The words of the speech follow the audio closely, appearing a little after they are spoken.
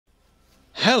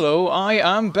Hello, I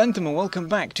am Bentham and welcome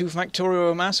back to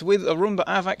Factorio AMASS with Arumba,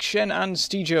 Aavak, Shenryyr and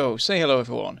Steejo. Say hello,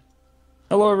 everyone.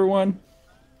 Hello, everyone.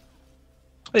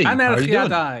 Hey, how are you doing?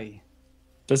 Anarchiadai.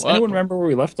 Does anyone remember where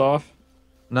we left off?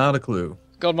 Not a clue.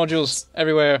 God modules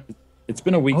everywhere. It's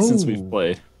been a week since we've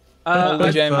played. All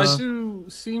the gems. I do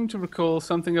seem to recall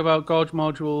something about God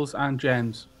modules and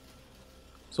gems.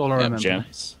 That's all I remember.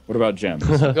 Gems. What about gems?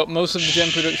 We've got most of the gem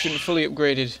production fully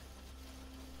upgraded.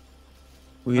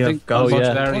 I think God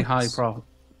modules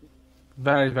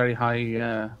very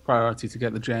high priority to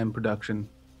get the gem production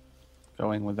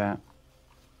going with that.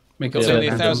 Make up nearly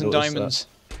 1,000 diamonds.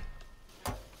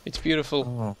 It's beautiful.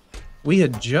 Oh. We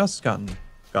had just gotten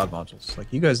God modules. Like,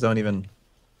 you guys don't even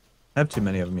have too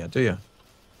many of them yet, do you?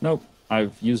 Nope.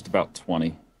 I've used about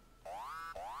 20.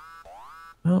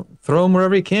 Well, throw them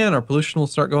wherever you can, or pollution will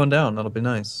start going down. That'll be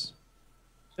nice.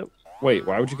 Wait,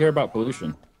 why would you care about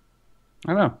pollution?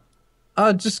 I know.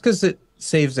 Just because it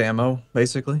saves ammo,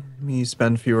 basically. I mean, you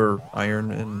spend fewer iron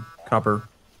and copper.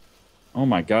 Oh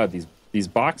my god, these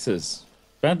boxes.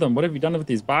 Bentham, what have you done with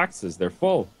these boxes? They're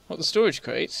full. What, the storage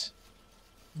crates?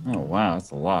 Oh wow,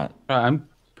 that's a lot. I'm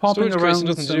popping Storage crates around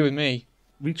have nothing to do with me.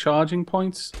 recharging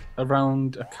points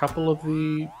around a couple of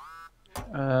the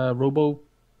robo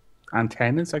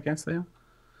antennas, I guess they are.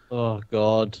 Oh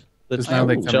god, the now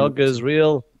they jug is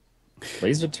real.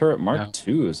 Laser turret Mark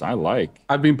IIs, I like.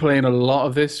 I've been playing a lot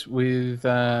of this with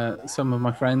some of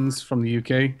my friends from the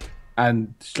UK,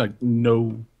 and it's like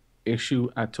no issue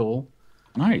at all.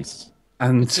 Nice.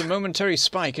 And It's a momentary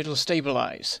spike, it'll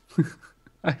stabilize.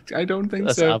 I don't think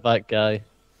That's so. Aavak guy.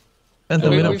 Bentham,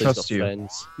 we don't we've trust you.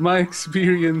 Friends. My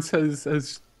experience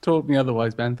has taught me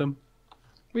otherwise, Bentham.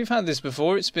 We've had this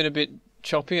before, it's been a bit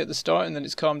choppy at the start and then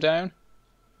it's calmed down.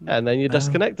 And then you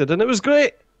disconnected, and it was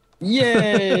great.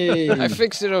 Yay! I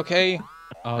fixed it okay,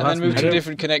 Oh, and that's then moved to a mean.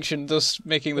 different connection, thus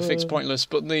making the fix pointless,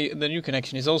 but the new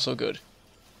connection is also good.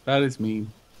 That is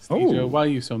mean. Steejo, Oh. why are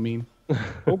you so mean?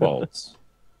 Cobalts.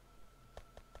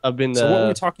 I've been. So what were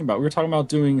we talking about? We were talking about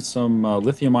doing some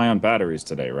lithium-ion batteries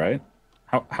today, right?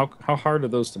 How hard are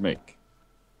those to make?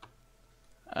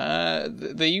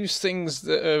 They use things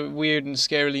that are weird and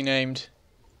scarily named.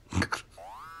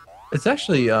 It's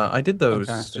actually, I did those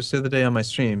Fantastic. just the other day on my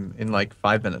stream in like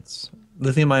 5 minutes.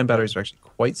 Lithium-ion batteries are actually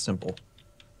quite simple.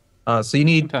 So you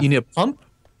need a pump,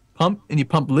 and you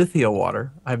pump lithium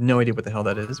water. I have no idea what the hell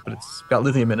that is, but it's got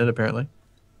lithium in it apparently.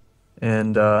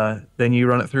 And then you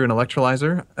run it through an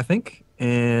electrolyzer, I think,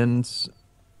 and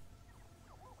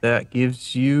that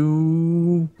gives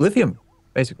you lithium,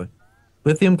 basically.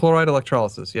 Lithium chloride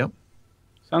electrolysis, yep.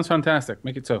 Sounds fantastic.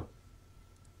 Make it so.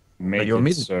 Make you want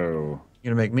me it to- so.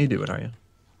 You're gonna make me do it, are you?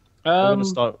 I'm gonna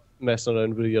start messing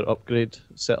around with your upgrade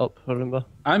setup. Remember?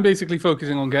 I'm basically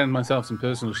focusing on getting myself some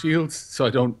personal shields so I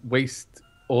don't waste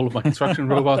all of my construction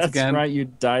robots That's again. right, you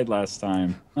died last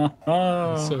time.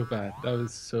 So bad. That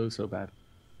was so bad.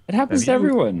 It happens to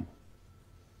everyone.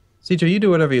 CJ, you do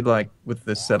whatever you'd like with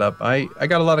this setup. I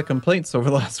got a lot of complaints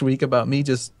over the last week about me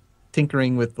just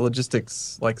tinkering with the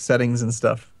logistics, like settings and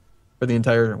stuff, for the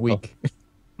entire week.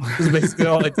 This is basically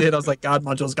all I did. I was like, God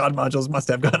modules, must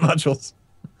have God modules.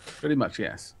 Pretty much,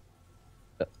 yes.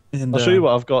 And, I'll show you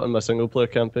what I've got in my single player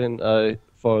campaign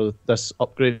for this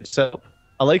upgrade setup.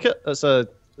 I like it. It's a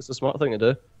smart thing to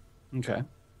do. Okay.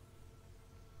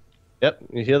 Yep,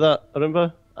 you hear that,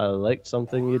 Arumba? I liked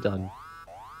something you done.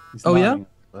 He's Oh, yeah? lying.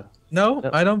 No,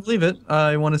 Yep. I don't believe it.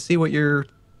 I want to see what you're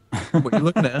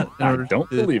looking at. In I order don't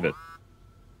to, believe it.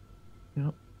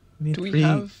 need Do we three-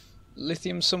 have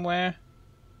lithium somewhere?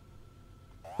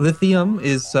 Lithium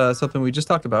is something we just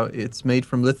talked about. It's made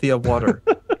from lithium water.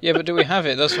 Yeah, but do we have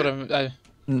it? That's what I'm...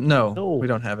 No, No. we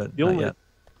don't have it. You Not only- yet.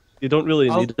 You don't really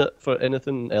need it for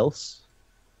anything else.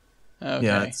 Okay.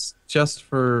 Yeah, it's just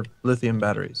for lithium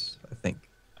batteries, I think.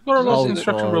 I've got a lot Oh, of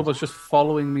construction God. robots just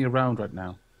following me around right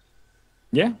now.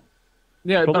 Yeah.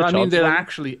 Yeah, Probably but I mean, they're charging them.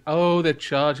 actually... Oh, they're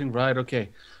charging. Right, okay.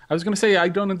 I was going to say, I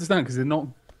don't understand because they're not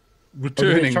Oh, do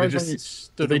returning. They charge just on your-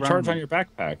 stood do they around charge me. on your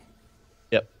backpack?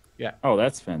 Yep. Yeah. Oh,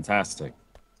 that's fantastic.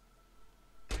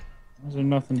 There's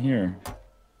nothing here.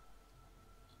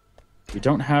 We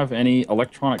don't have any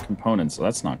electronic components, so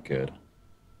that's not good.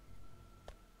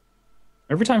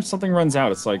 Every time something runs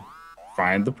out, it's like,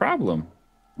 find the problem.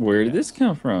 Where did this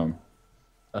come from?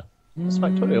 It's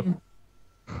Factorio.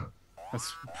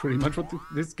 That's pretty much what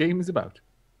this game is about.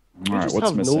 All We right, just what's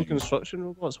have missing? no construction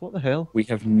robots. What the hell? We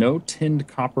have no tinned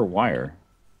copper wire.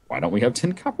 Why don't we have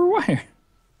tinned copper wire?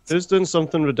 Who's doing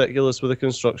something ridiculous with the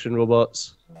construction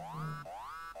robots?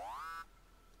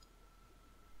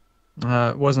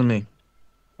 It wasn't me.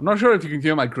 I'm not sure if you can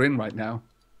hear my grin right now.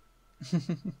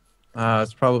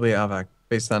 It's probably Aavak,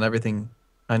 based on everything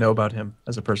I know about him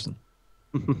as a person.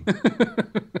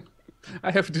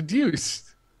 I have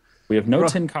deduced. We have no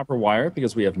tin copper wire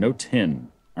because we have no tin.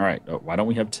 All right. Why don't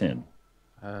we have tin?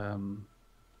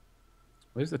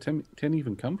 Where's the tin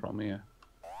even come from here?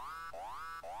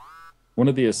 One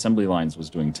of the assembly lines was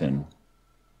doing tin.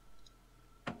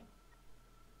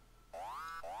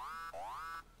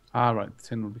 Ah, right. The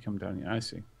tin will become down here. I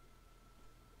see.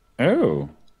 Oh,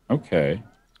 okay.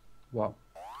 Wow.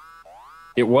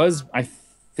 It was, I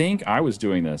think I was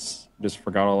doing this. Just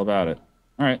forgot all about it.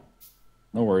 All right.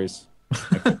 No worries.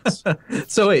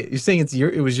 So wait, you're saying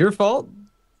it was your fault? Is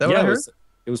that what I heard?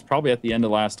 It was probably at the end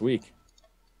of last week.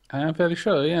 I'm fairly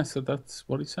sure, yeah, so that's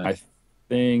what he said. I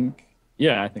think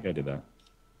I did that.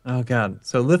 Oh god.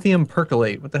 So lithium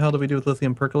percolate. What the hell do we do with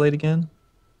lithium percolate again?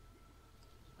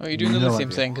 Oh, you're doing the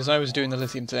lithium thing, because I was doing the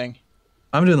lithium thing.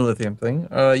 I'm doing the lithium thing.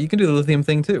 You can do the lithium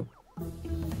thing too.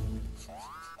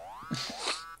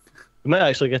 We might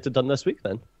actually get it done this week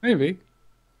then. Maybe.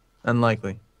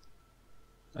 Unlikely.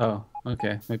 Oh,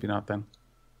 okay. Maybe not then.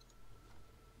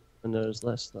 And there's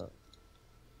less than that.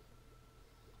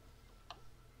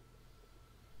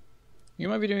 You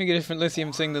might be doing a different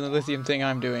lithium thing than the lithium thing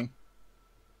I'm doing.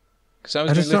 Because I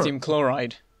was doing lithium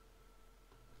chloride.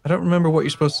 I don't remember what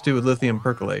you're supposed to do with lithium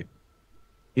percolate.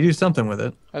 You do something with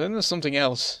it. I think there's something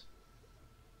else.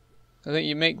 I think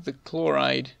you make the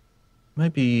chloride.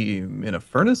 Might be in a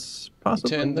furnace,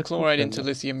 possibly. You turn the chloride into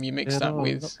lithium. You mix that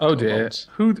with. Oh dear!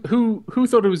 Who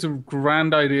thought it was a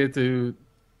grand idea to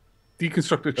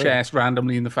deconstruct a chest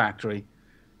randomly in the factory?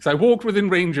 So I walked within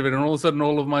range of it, and all of a sudden,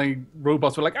 all of my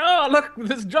robots were like, "Oh, look,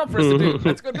 there's a job for us to do.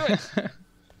 Let's go do it."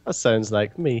 That sounds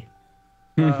like me.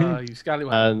 You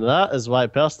scallywag. And that is why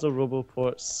personal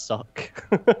roboports suck.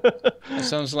 That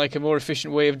sounds like a more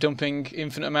efficient way of dumping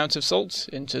infinite amounts of salt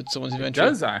into someone's inventory. It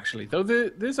does actually, though.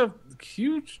 There's a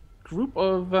huge group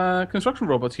of construction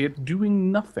robots here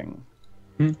doing nothing.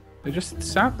 They just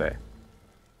sat there.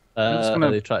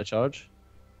 Are they trying to charge?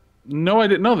 No, I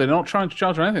didn't. No, they're not trying to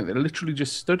charge or anything. They literally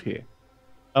just stood here.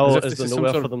 Oh, As if is this there is some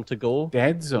nowhere sort for of them to go?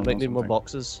 Dead zone. Might or need more something.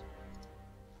 boxes.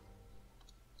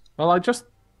 Well,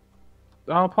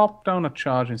 I'll pop down a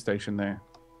charging station there.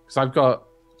 Because I've got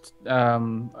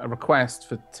a request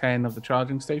for 10 of the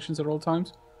charging stations at all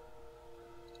times.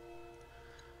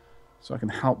 So I can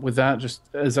help with that just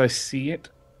as I see it.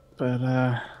 But,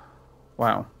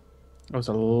 wow. That was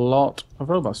a lot of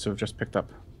robots to have just picked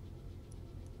up.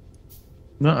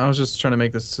 No, I was just trying to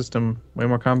make this system way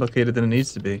more complicated than it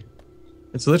needs to be.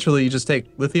 It's literally you just take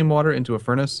lithium water into a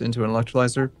furnace, into an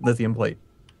electrolyzer, lithium plate.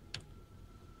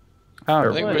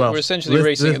 Oh, I think we're essentially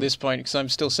racing at this point because I'm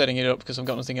still setting it up because I've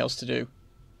got nothing else to do.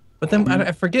 But then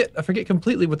I forget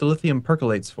completely what the lithium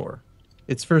percolates for.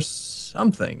 It's for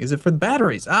something. Is it for the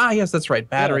batteries? Ah, yes, that's right.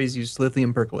 Batteries use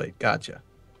lithium percolate. Gotcha.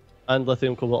 And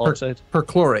lithium cobalt oxide.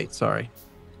 Perchlorate, sorry.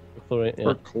 Perchlorate, yeah.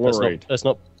 Perchlorate. It's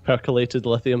not percolated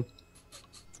lithium.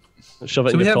 Shove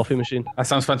it in your coffee machine. That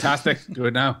sounds fantastic. Do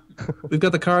it now. We've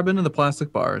got the carbon and the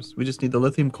plastic bars. We just need the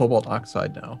lithium cobalt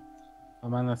oxide now. Oh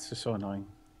man, that's just so annoying.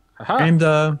 Aha.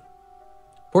 And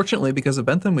fortunately, because of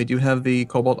Bentham, we do have the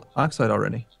cobalt oxide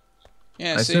already.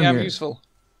 Yeah, so you have useful.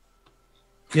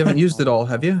 You haven't used it all,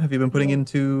 have you? Have you been putting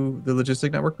into the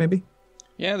logistic network, maybe?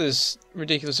 Yeah, there's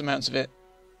ridiculous amounts of it.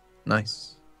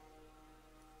 Nice.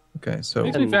 Okay, so...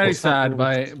 Makes me very sad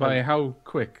by how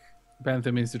quick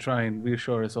Bentham is to try and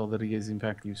reassure us all that he is in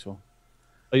fact useful.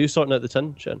 Are you sorting out the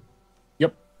tin, Shen?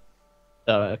 Yep.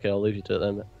 Alright, okay, I'll leave you to it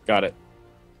then, mate. Got it.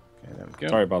 Okay, there we go.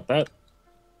 Sorry about that.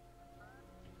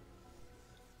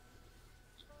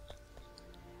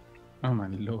 Oh my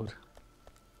lord.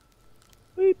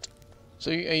 Sweet. So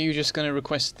are you just going to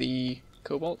request the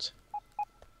cobalt?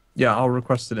 Yeah, I'll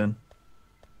request it in.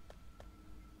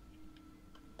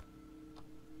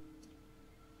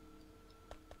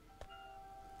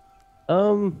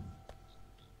 I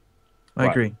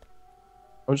agree.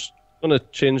 I'm just gonna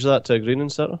change that to a green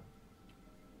inserter.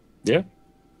 Yeah.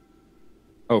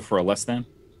 Oh, for a less than?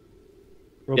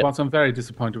 Robots, I'm very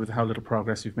disappointed with how little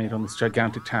progress you've made on this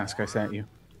gigantic task I sent you.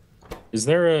 Is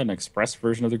there an express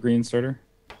version of the green inserter?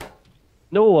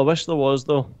 No, I wish there was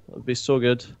though. It'd be so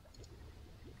good.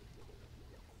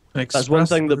 That's one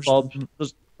thing that Bob.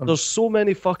 There's so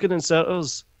many fucking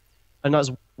inserters, and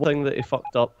that's one thing that he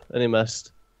fucked up and he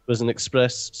missed was an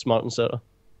express smart inserter.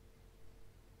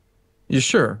 You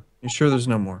sure? You sure there's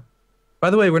no more? By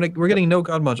the way, we're getting no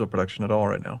God module production at all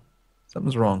right now.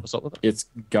 Something's wrong. What's up with it? It's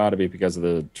got to be because of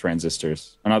the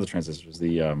transistors. Not the transistors.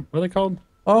 The what are they called?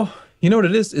 Oh, you know what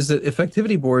it is? Is that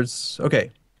effectivity boards?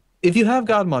 Okay, if you have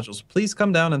God modules, please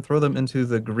come down and throw them into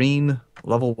the green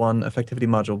level 1 effectivity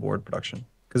module board production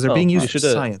because they're being used for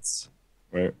science.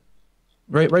 Where?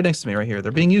 right next to me, right here.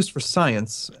 They're being used for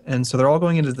science, and so they're all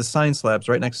going into the science labs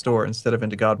right next door instead of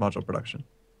into God module production.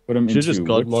 Put them Should into just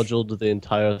God which- moduled the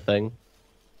entire thing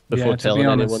before Yeah, to be telling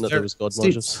honest, anyone that there was God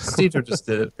Steve, modules. Steve just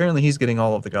did it. Apparently, he's getting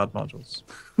all of the God modules.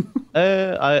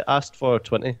 I asked for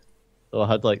 20, so I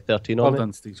had like 13 on Well me.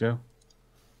 done, Steejo.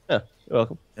 Yeah, you're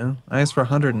welcome. Yeah, I asked for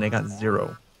 100 and they got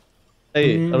 0.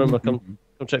 Hey, Arumba, come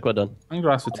check what I've done. I'm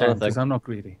gonna ask for Hold on 10 a because thing. I'm not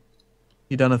greedy.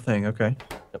 You done a thing, okay?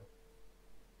 Yep.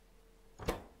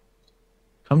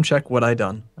 Come check what I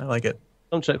done. I like it.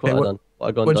 Come check what Hey, I've done. What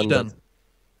I've gone What'd you done. done?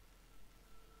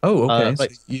 Oh, okay. So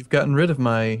right. you've gotten rid of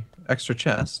my extra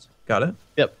chest. Got it.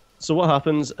 Yep. So what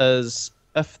happens is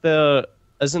if there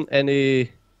isn't any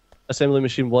assembly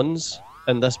machine ones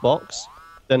in this box,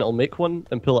 then it'll make one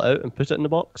and pull it out and put it in the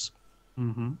box.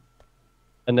 Mm-hmm.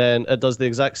 And then it does the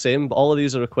exact same, but all of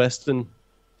these are requesting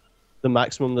the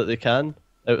maximum that they can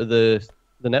out of the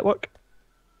network.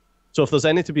 So if there's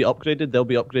any to be upgraded, they'll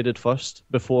be upgraded first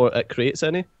before it creates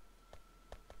any.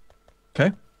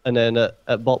 Okay. And then it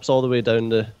bops all the way down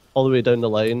the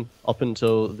line up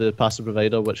until the passive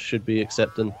provider, which should be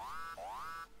accepting,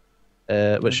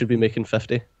 which should be making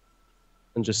 50,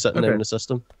 and just sitting there Okay. in the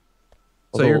system.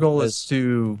 So your Although goal is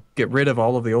to get rid of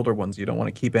all of the older ones. You don't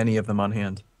want to keep any of them on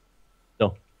hand.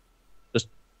 no, just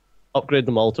upgrade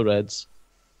them all to reds.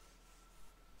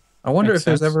 I wonder Makes if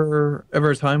there's sense.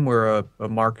 ever a time where a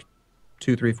Mark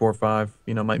 2, 3, 4, 5,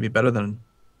 might be better than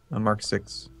a Mark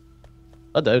 6.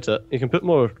 I doubt it. You can put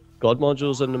more God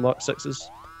modules in the Mark 6s.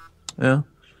 Yeah.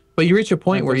 But you reach a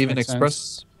point That where does even make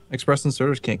express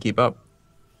inserters can't keep up.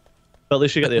 But at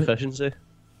least you get the efficiency.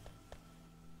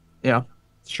 Yeah,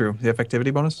 it's true. The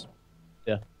effectivity bonus.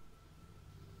 Yeah.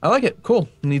 I like it. Cool.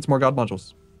 Needs more God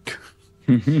modules.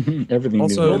 Everything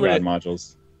needs Also- more God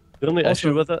modules. The only Also-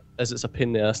 issue with it is it's a pain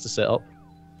in the ass to set up.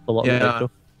 A lot of the Yeah.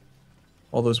 micro.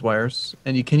 All those wires.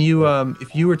 And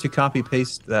if you were to copy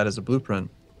paste that as a blueprint,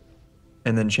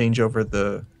 and then change over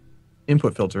the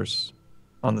input filters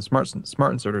on the smart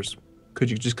inserters,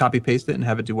 could you just copy paste it and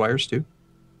have it do wires too?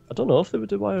 I don't know if they would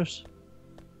do wires.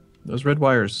 Those red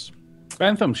wires.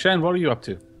 Bentham, Shen, what are you up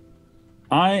to?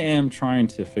 I am trying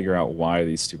to figure out why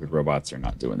these stupid robots are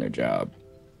not doing their job.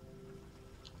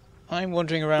 I'm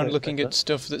wandering around Yeah, looking like at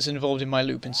stuff that's involved in my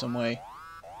loop in some way.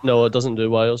 No, it doesn't do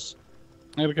wires.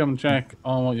 I'm gonna come and check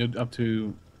on what you're up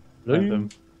to, Bentham.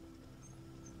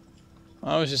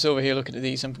 I was just over here looking at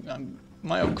these. I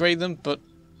might upgrade them, but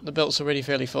the belt's already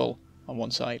fairly full on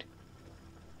one side.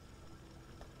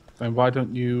 Then why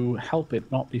don't you help it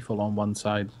not be full on one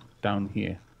side down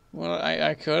here? Well,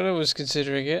 I could. I was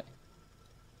considering it.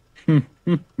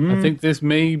 I think this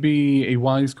may be a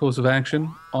wise course of action,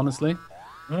 honestly.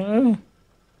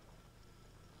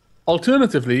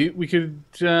 Alternatively, we could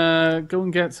go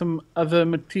and get some other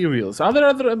materials. Are there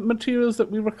other materials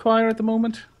that we require at the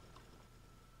moment?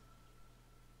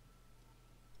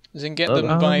 As in, get them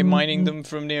by mining them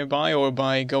from nearby, or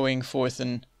by going forth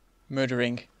and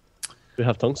murdering. We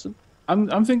have tungsten.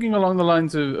 I'm thinking along the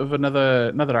lines of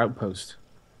another outpost.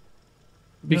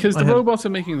 Because I the have- robots are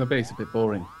making the base a bit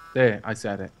boring. There, I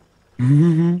said it.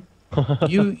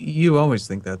 You always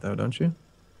think that though, don't you?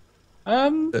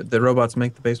 The robots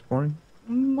make the base boring.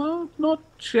 Well, not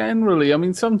generally. I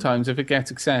mean, sometimes if it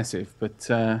gets excessive, but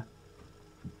I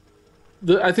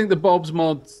think the Bob's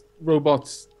Mod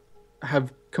robots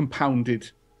have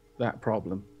compounded that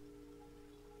problem.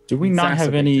 Do we not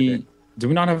have any? Exacerbated Do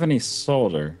we not have any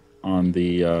solder on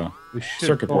the We should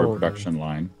circuit board probably- production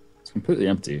line? It's completely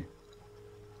empty.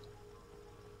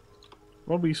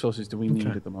 What resources do we need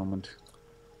Okay. at the moment?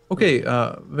 Okay,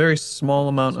 very small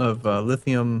amount of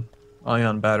lithium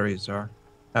ion batteries are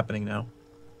happening now.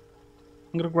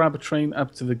 I'm going to grab a train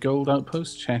up to the gold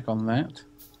outpost, check on that.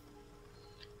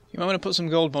 You might want to put some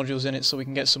gold modules in it so we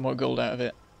can get some more gold out of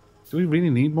it. Do we really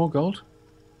need more gold?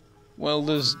 Well,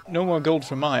 there's no more gold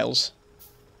for miles.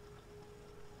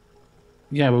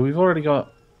 Yeah, but we've already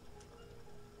got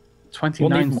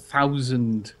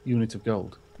 29,000 units of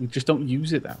gold. We just don't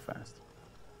use it that fast.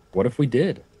 What if we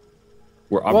did?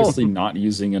 We're obviously not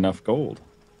using enough gold.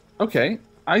 Okay,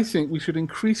 I think we should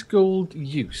increase gold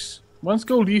use. Once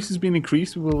gold use has been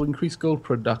increased, we will increase gold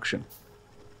production.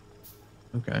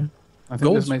 Okay. I think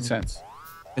Gold's- this made sense.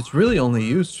 It's really only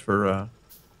used for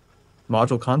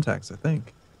module contacts, I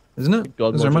think. Isn't it?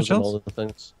 God Is there modules much and else? all the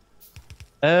things.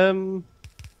 I'm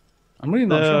really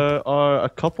not sure. There are a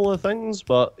couple of things,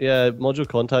 but yeah, module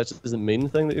contacts is the main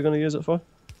thing that you're going to use it for.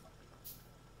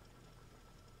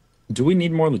 Do we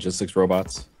need more logistics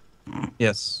robots?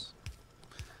 Yes.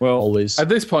 Well, Always. At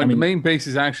this point, I mean- the main base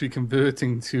is actually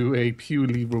converting to a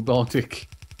purely robotic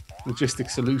logistic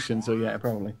solution, so yeah,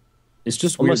 probably. it's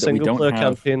just On my weird that we single don't player have.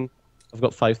 campaign, I've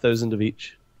got 5,000 of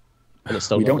each, and it's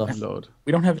still We not don't enough. Lord.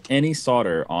 We don't have any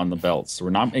solder on the belts, so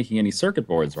we're not making any circuit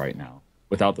boards right now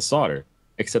without the solder.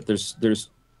 Except there's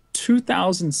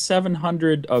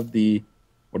 2,700 of the,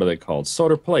 what are they called,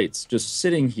 solder plates, just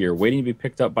sitting here waiting to be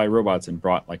picked up by robots and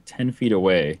brought like 10 feet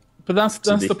away. But that's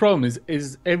the problem.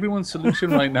 Is everyone's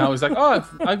solution right now is like, oh,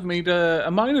 I've made a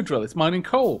miner drill. It's mining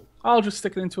coal. I'll just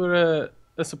stick it into a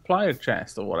supplier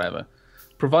chest or whatever,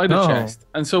 provider No. chest.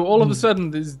 And so all of a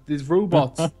sudden, there's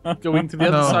robots going to the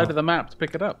other No. side of the map to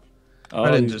pick it up. Oh,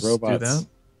 I didn't these just robots. do that.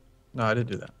 No, I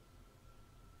didn't do that.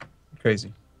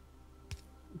 Crazy.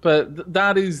 But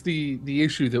that is the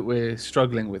issue that we're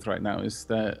struggling with right now, is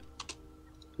that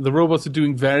the robots are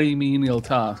doing very menial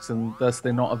tasks, and thus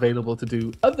they're not available to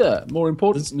do other, more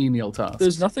important menial tasks.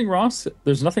 There's nothing wrong.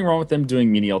 There's nothing wrong with them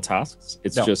doing menial tasks.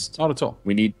 It's No, just not at all.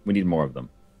 we need more of them.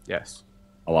 Yes.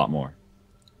 A lot more.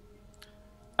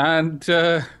 And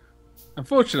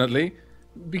unfortunately,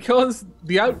 because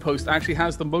the outpost actually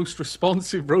has the most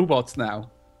responsive robots now,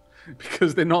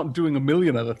 because they're not doing a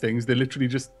million other things, they're literally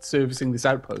just servicing this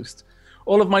outpost.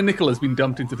 All of my nickel has been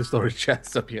dumped into the storage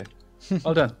chests up here.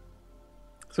 Well done.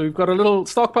 So we've got a little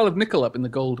stockpile of nickel up in the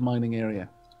gold mining area.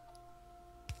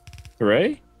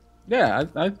 Hooray! Yeah,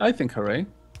 I think hooray.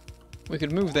 We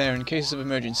could move there in case of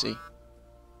emergency.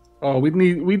 Oh, we'd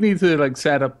need to like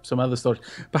set up some other storage.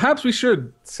 Perhaps we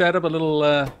should set up a little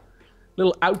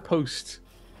outpost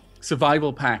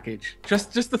survival package.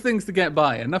 Just the things to get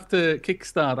by, enough to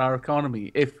kickstart our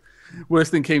economy if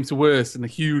worst thing came to worst and a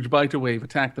huge biter wave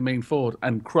attacked the main fort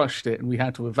and crushed it and we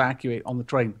had to evacuate on the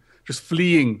train. Just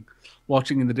fleeing,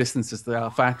 watching in the distance as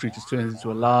our factory just turns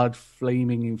into a large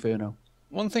flaming inferno.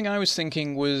 One thing I was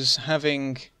thinking was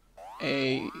having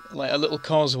a little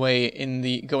causeway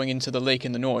going into the lake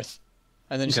in the north,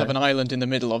 and then just have an island in the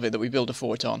middle of it that we build a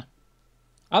fort on.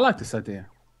 I like this idea.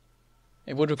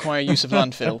 It would require use of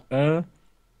landfill. Oh,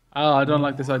 I don't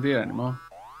like this idea anymore.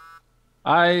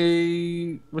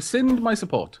 I rescind my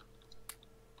support.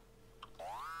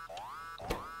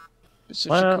 It's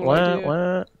such a cool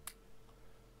idea.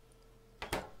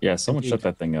 Yeah, someone shut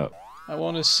that thing up. I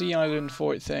want a sea island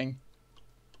fort thing.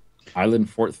 Island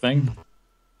fort thing.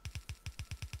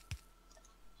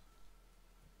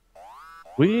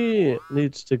 We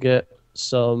need to get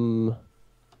some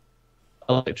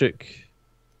electric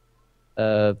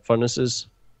furnaces.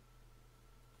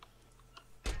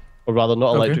 Or rather,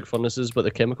 not electric furnaces, but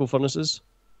the chemical furnaces.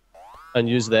 And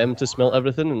use them to smelt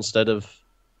everything instead of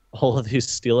all of these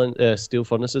steel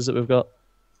furnaces that we've got.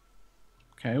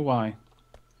 Okay, why?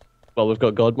 Well, we've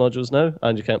got God modules now,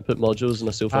 and you can't put modules in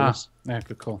a steel furnace. Yeah,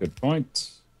 good call. Good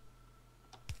point.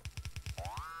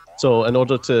 So in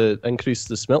order to increase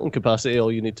the smelting capacity,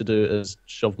 all you need to do is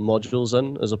shove modules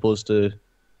in, as opposed to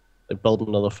like, building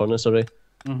another furnace array.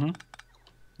 Mm-hmm.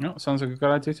 No, sounds like a good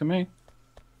idea to me.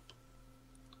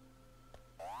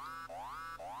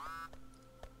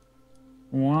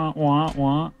 Wah, wah,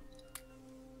 wah.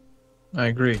 I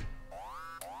agree.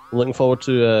 I'm looking forward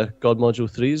to God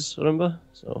Module 3s, remember?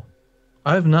 So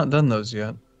I have not done those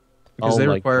yet because Oh they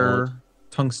my require God.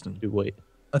 tungsten. you wait.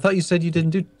 I thought you said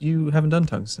you haven't done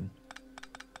tungsten.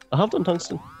 I have done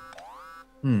tungsten.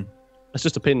 Hmm. It's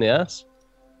just a pain in the ass.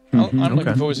 I'm looking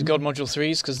Okay. forward to God Module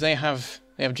 3s because they have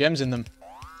gems in them.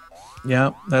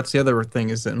 Yeah, that's the other thing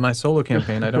is that in my solo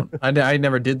campaign, I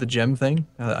never did the gem thing.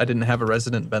 I didn't have a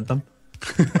resident Bentham.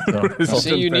 So,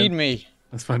 See, you need me.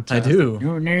 That's I fantastic. do.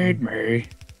 You need me.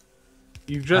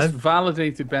 You've just I've-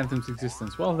 validated Bentham's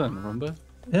existence. Well done, Arumba.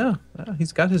 Yeah,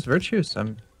 he's got his virtues.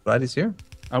 I'm glad he's here.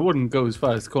 I wouldn't go as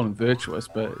far as to call him virtuous,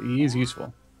 but he is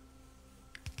useful.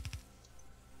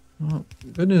 Well,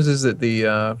 good news is that the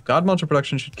God module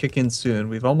production should kick in soon.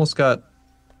 We've almost got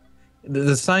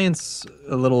the science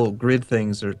little grid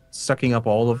things are sucking up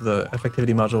all of the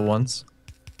effectivity module ones.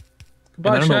 And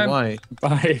Goodbye, I don't Shen. know why.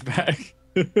 Bye, back.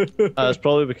 It's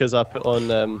probably because I put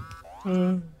on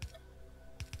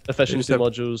efficiency have-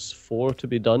 modules 4 to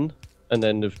be done, and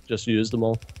then they've just used them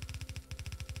all.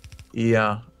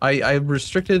 Yeah, I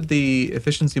restricted the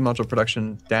efficiency module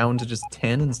production down to just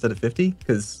 10 instead of 50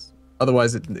 because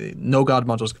otherwise no God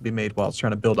modules could be made while it's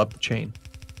trying to build up the chain.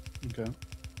 Okay.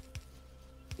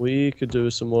 We could do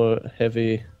some more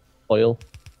heavy oil.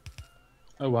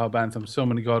 Oh wow, Bentham. So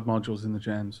many God modules in the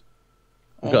gems.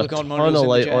 We've All the got God a modules ton in of the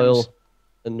light gems. oil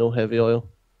and no heavy oil.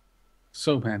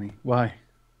 So many. Why?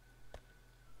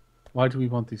 Why do we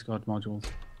want these God modules?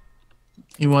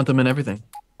 You want them in everything.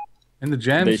 In the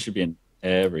gems? They should be in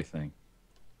everything.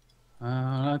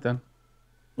 Alright then.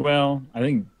 Well, I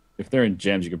think if they're in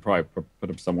gems, you could probably put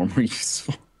them somewhere more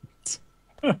useful.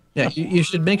 Yeah, you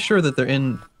should make sure that they're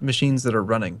in machines that are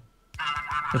running.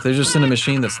 If they're just in a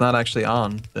machine that's not actually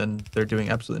on, then they're doing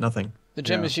absolutely nothing. The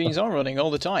gem machines are running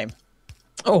all the time.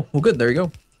 Oh, well, good. There you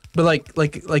go. But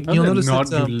No, you'll they're notice not,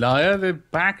 that you liar. They're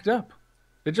backed up.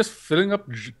 They're just filling up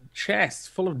chests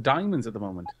full of diamonds at the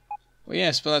moment. Well,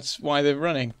 yes, but that's why they're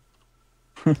running.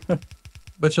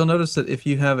 But you'll notice that if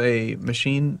you have a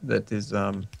machine that is,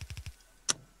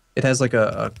 it has like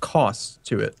a cost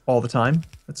to it all the time.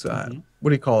 It's what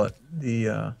do you call it?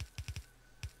 The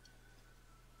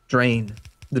drain.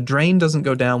 The drain doesn't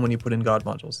go down when you put in God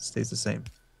modules. It stays the same.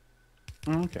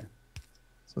 Oh, okay.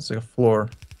 So it's like a floor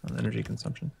on energy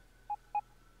consumption.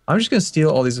 I'm just gonna steal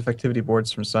all these effectivity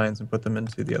boards from science and put them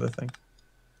into the other thing.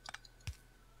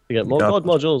 You get more God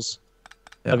modules.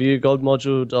 Yeah. Have you God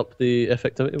moduled up the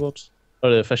effectivity boards? Or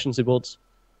the efficiency boards?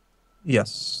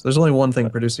 Yes. There's only one thing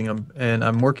producing them, and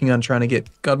I'm working on trying to get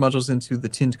God modules into the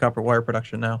tin to copper wire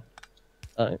production now.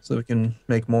 Alright. So we can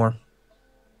make more.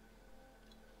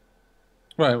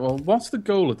 Right, well, what's the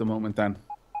goal at the moment then?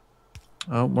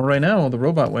 Well, right now the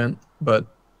robot went, but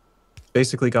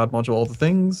basically God module all the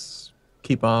things,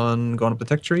 keep on going up the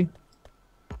tech tree.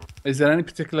 Is there any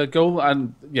particular goal?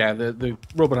 And yeah, the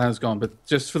robot has gone, but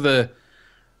just for the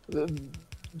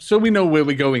so we know where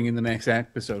we're going in the next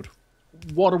episode,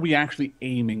 what are we actually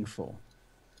aiming for,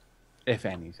 if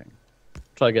anything?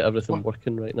 Try to get everything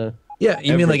working right now. Yeah,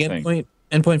 you mean like Everything.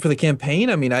 endpoint for the campaign?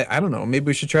 I mean, I don't know. Maybe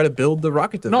we should try to build the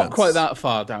rocket defense. Not quite that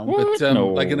far down, but No.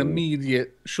 like an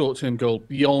immediate short-term goal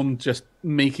beyond just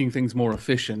making things more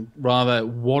efficient. Rather,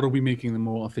 what are we making them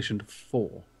more efficient for?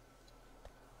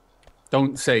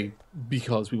 Don't say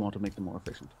because we want to make them more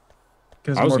efficient.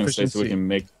 Because I was more going to say so we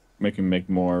efficiency. can make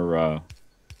more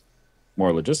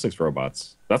logistics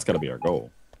robots. That's got to be our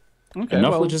goal. Okay,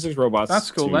 Enough well, logistics robots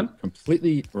that's cool to then.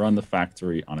 completely run the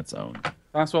factory on its own.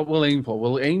 That's what we'll aim for.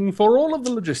 We'll aim for all of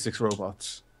the logistics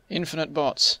robots. Infinite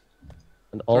bots.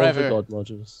 And all of the Forever. God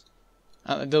modules.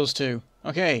 Those two.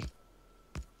 Okay.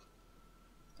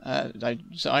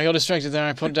 So I got distracted there.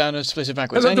 I put down a splitter I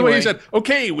backwards. love the way Anyway, you said,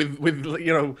 okay, with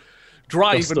you know,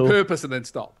 drive Gusto. and purpose, and then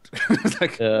stopped. It's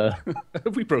like, Yeah.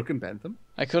 have we broken Bentham?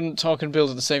 I couldn't talk and build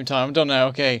at the same time. I'm done now.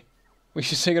 Okay. We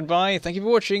should say goodbye. Thank you for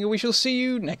watching, and we shall see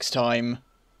you next time.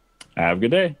 Have a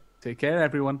good day. Take care,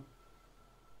 everyone.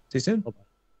 See you soon.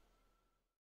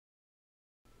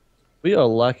 We are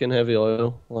lacking heavy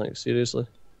oil, like seriously.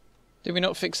 Did we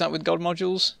not fix that with God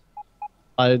modules?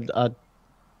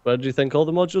 Where do you think all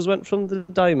the modules went from the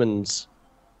diamonds?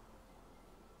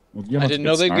 Well, you I have to didn't get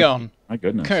know they'd started. gone. My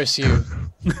goodness. Curse you.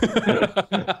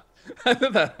 I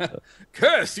love that.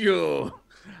 Curse you!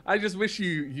 I just wish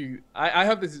I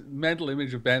have this mental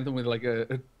image of Bentham with like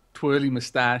a twirly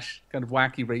mustache, kind of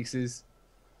wacky races.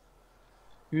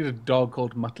 You need a dog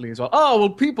called Muttley as well. Oh, well,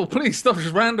 people, please stop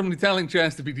just randomly telling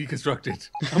chests to be deconstructed.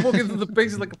 I'm walking through the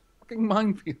bases like a fucking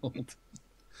minefield.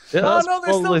 Yeah, Oh, that's no,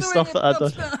 they're still probably doing stuff it. that I done.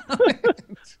 Stop.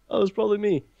 That was probably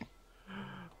me.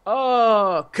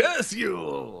 Oh, curse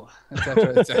you!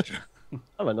 Etc., etc.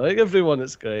 I'm annoying everyone,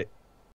 it's great.